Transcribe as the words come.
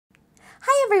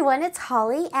Hi everyone, it's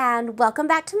Holly and welcome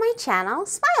back to my channel,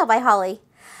 Smile by Holly.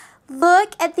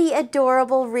 Look at the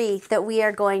adorable wreath that we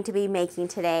are going to be making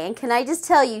today. And can I just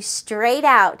tell you straight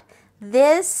out,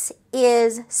 this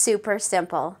is super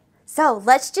simple. So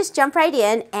let's just jump right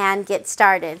in and get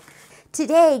started.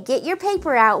 Today, get your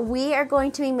paper out. We are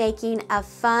going to be making a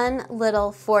fun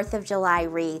little 4th of July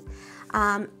wreath.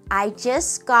 I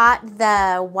just got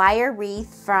the wire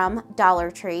wreath from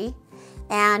Dollar Tree.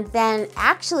 And then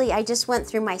actually I just went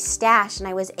through my stash and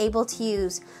I was able to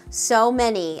use so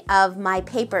many of my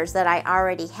papers that I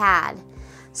already had.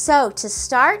 So to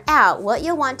start out, what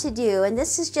you'll want to do, and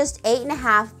this is just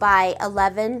 8.5 by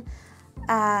 11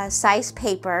 size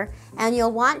paper, and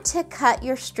you'll want to cut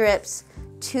your strips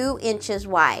 2 inches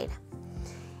wide.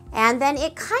 And then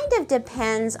it kind of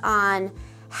depends on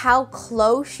how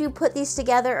close you put these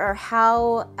together or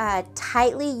how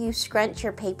tightly you scrunch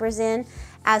your papers in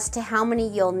as to how many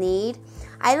you'll need.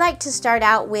 I like to start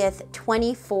out with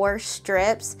 24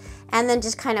 strips and then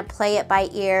just kind of play it by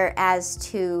ear as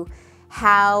to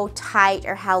how tight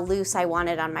or how loose I want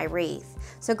it on my wreath.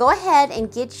 So go ahead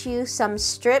and get you some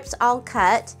strips all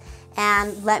cut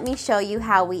and let me show you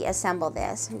how we assemble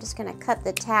this. I'm just going to cut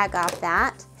the tag off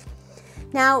that.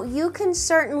 Now you can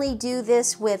certainly do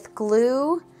this with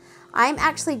glue. I'm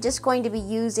actually just going to be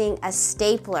using a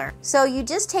stapler. So you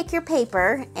just take your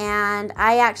paper, and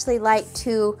I actually like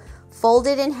to fold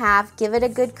it in half, give it a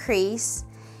good crease,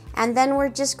 and then we're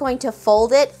just going to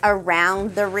fold it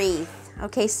around the wreath.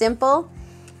 Okay, simple.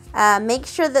 Make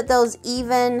sure that those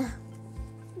even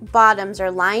bottoms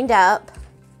are lined up.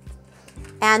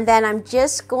 And then I'm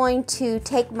just going to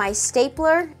take my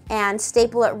stapler and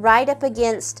staple it right up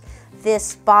against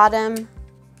this bottom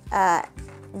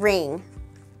ring.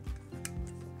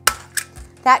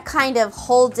 That kind of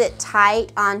holds it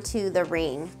tight onto the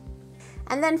ring.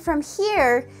 And then from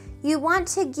here, you want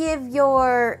to give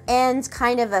your ends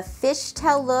kind of a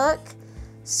fishtail look.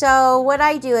 So what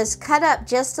I do is cut up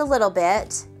just a little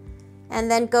bit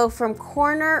and then go from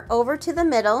corner over to the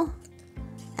middle,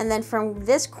 and then from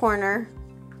this corner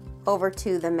over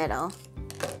to the middle.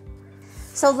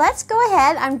 So let's go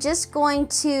ahead. I'm just going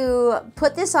to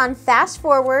put this on fast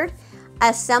forward,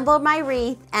 assemble my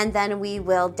wreath, and then we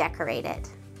will decorate it.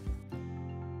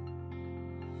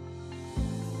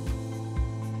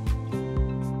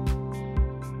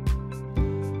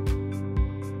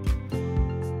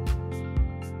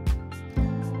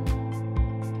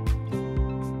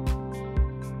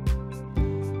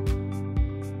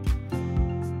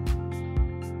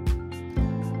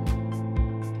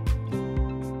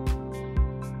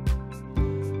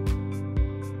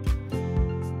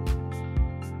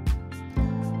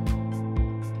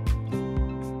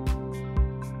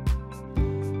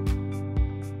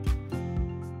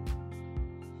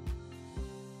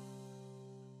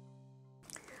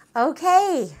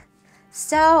 Okay,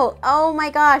 so, oh my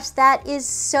gosh, that is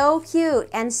so cute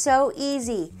and so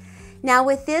easy. Now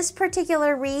with this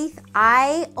particular wreath,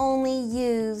 I only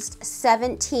used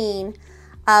 17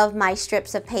 of my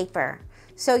strips of paper.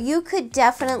 So you could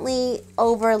definitely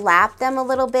overlap them a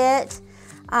little bit,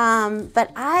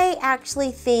 but I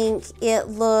actually think it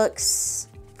looks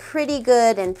pretty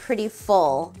good and pretty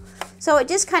full. So it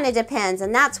just kind of depends,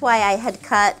 and that's why I had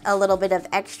cut a little bit of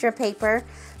extra paper.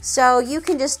 So you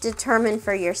can just determine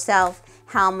for yourself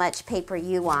how much paper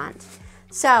you want.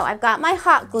 So I've got my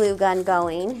hot glue gun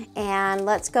going, and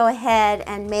let's go ahead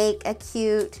and make a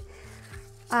cute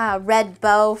red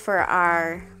bow for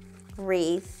our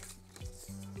wreath.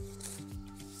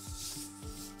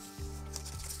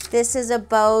 This is a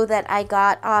bow that I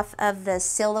got off of the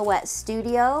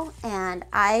Dredstudio, and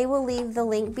I will leave the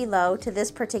link below to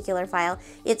this particular file.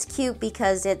 It's cute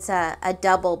because it's a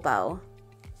double bow.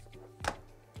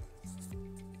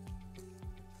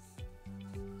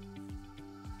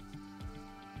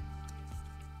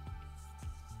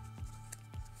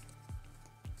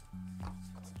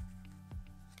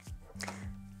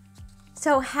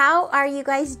 So how are you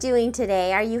guys doing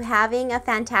today? Are you having a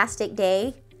fantastic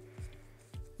day?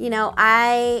 You know,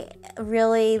 I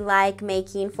really like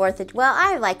making well,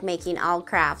 I like making all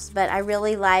crafts, but I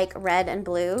really like red and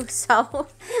blue, so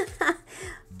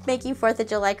making 4th of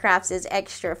July crafts is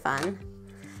extra fun.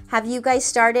 Have you guys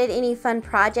started any fun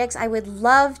projects? I would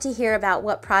love to hear about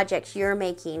what projects you're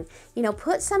making. You know,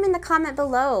 put some in the comment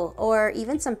below, or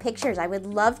even some pictures. I would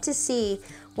love to see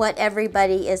what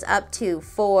everybody is up to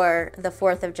for the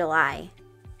 4th of July.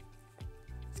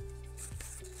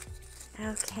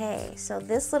 Okay, so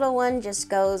this little one just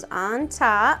goes on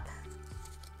top.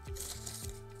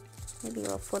 Maybe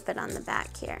we'll flip it on the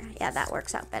back here. Yeah, that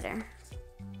works out better.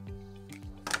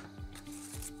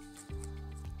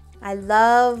 I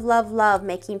love, love, love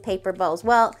making paper bows.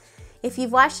 Well, if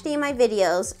you've watched any of my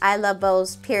videos, I love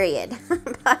bows, period.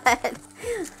 But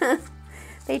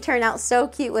they turn out so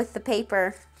cute with the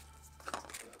paper.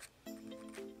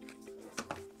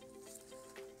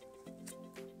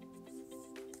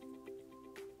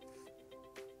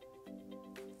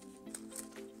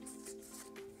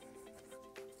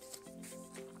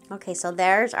 Okay, so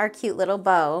there's our cute little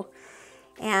bow.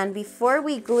 And before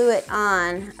we glue it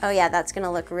on, oh yeah, that's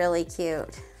gonna look really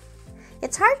cute.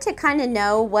 It's hard to kind of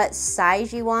know what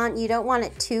size you want. You don't want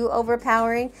it too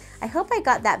overpowering. I hope I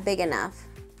got that big enough,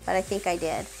 but I think I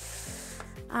did.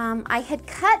 I had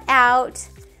cut out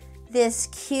this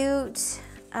cute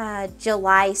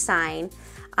July sign.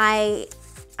 I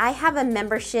have a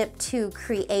membership to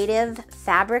Creative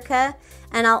Fabrica,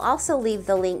 and I'll also leave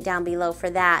the link down below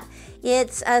for that.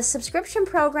 It's a subscription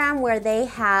program where they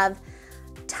have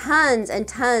tons and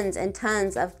tons and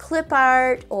tons of clip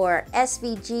art or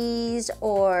SVGs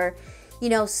or, you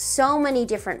know, so many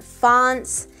different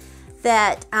fonts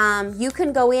that you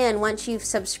can go in once you've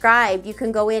subscribed. You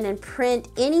can go in and print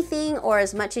anything or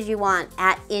as much as you want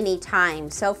at any time.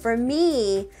 So for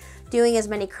me, doing as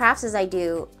many crafts as I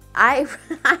do, I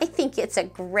think it's a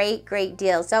great, great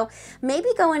deal. So maybe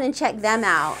go in and check them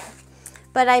out.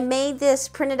 But I made this,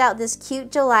 printed out this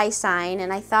cute July sign,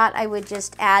 and I thought I would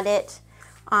just add it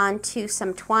onto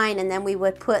some twine, and then we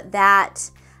would put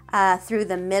that through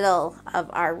the middle of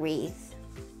our wreath.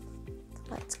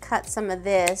 Let's cut some of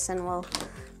this and we'll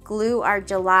glue our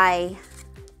July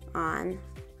on.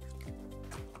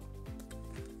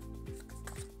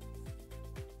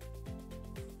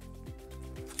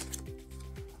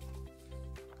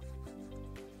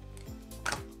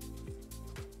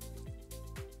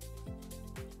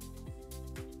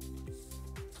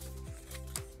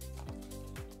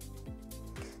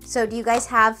 So do you guys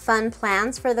have fun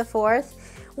plans for the 4th?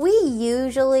 We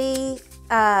usually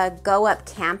go up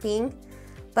camping,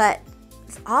 but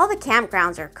all the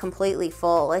campgrounds are completely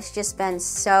full. It's just been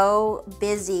so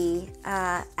busy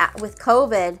with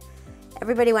COVID.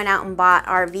 Everybody went out and bought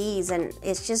RVs, and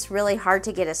it's just really hard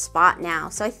to get a spot now.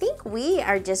 So I think we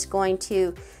are just going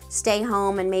to stay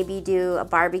home and maybe do a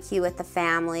barbecue with the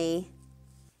family,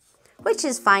 which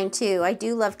is fine too. I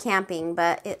do love camping,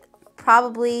 but it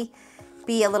probably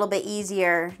be a little bit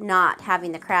easier not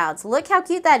having the crowds. Look how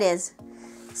cute that is.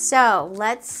 So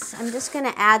I'm just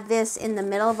gonna add this in the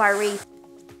middle of our wreath.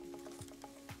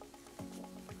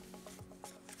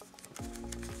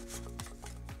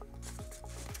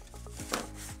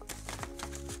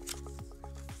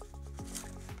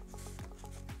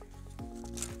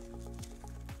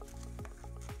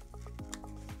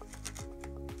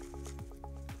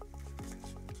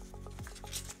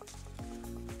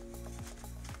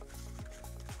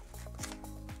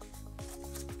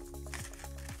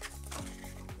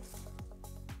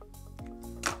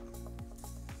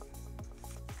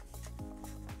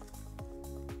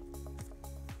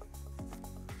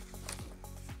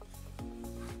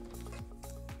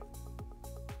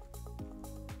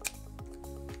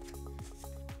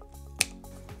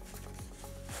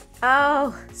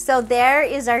 Oh, so there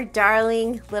is our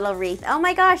darling little wreath. Oh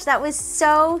my gosh, that was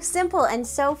so simple and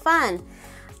so fun.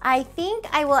 I think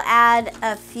I will add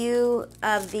a few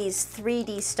of these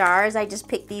 3D stars. I just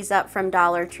picked these up from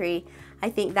Dollar Tree.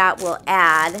 I think that will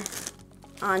add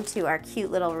onto our cute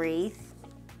little wreath.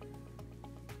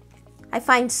 I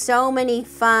find so many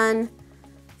fun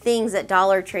things at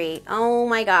Dollar Tree. Oh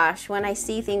my gosh, when I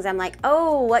see things, I'm like,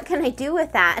 oh, what can I do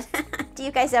with that? Do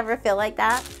you guys ever feel like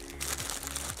that?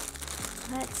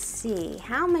 Let's see,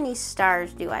 how many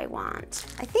stars do I want?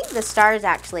 I think the stars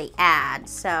actually add,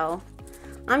 so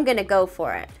I'm gonna go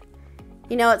for it.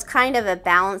 You know, it's kind of a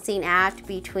balancing act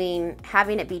between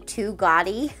having it be too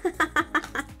gaudy.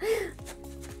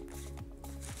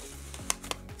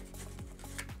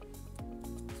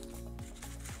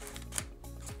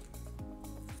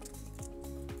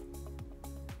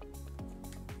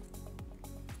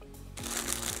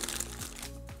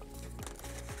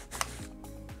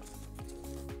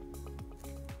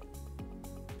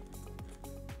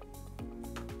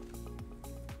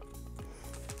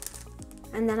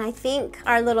 And then I think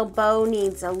our little bow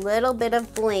needs a little bit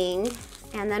of bling,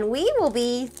 and then we will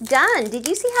be done. Did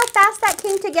you see how fast that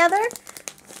came together?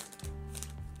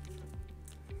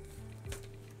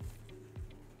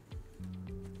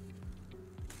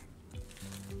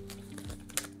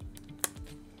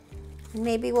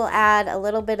 Maybe we'll add a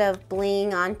little bit of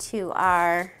bling onto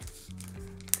our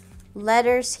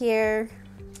letters here.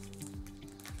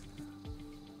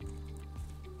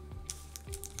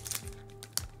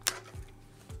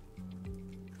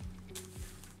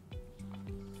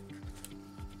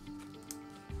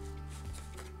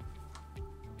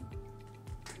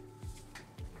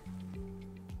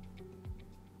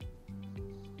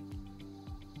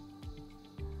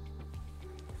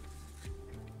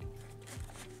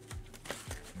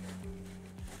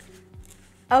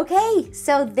 Okay,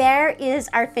 so there is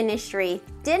our finished wreath.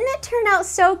 Didn't it turn out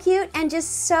so cute and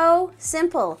just so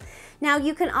simple? Now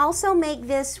you can also make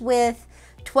this with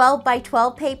 12 by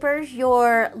 12 papers.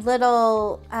 Your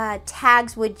little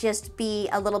tags would just be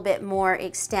a little bit more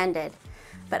extended.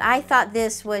 But I thought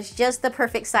this was just the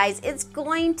perfect size. It's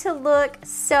going to look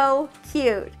so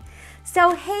cute.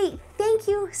 So hey, thank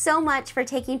you so much for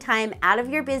taking time out of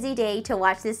your busy day to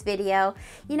watch this video.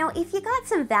 You know, if you got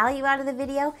some value out of the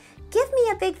video, give me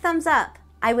a big thumbs up.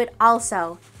 I would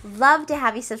also love to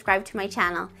have you subscribe to my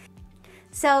channel.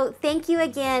 So thank you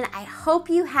again. I hope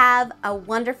you have a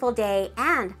wonderful day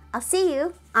and I'll see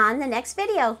you on the next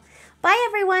video. Bye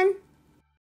everyone.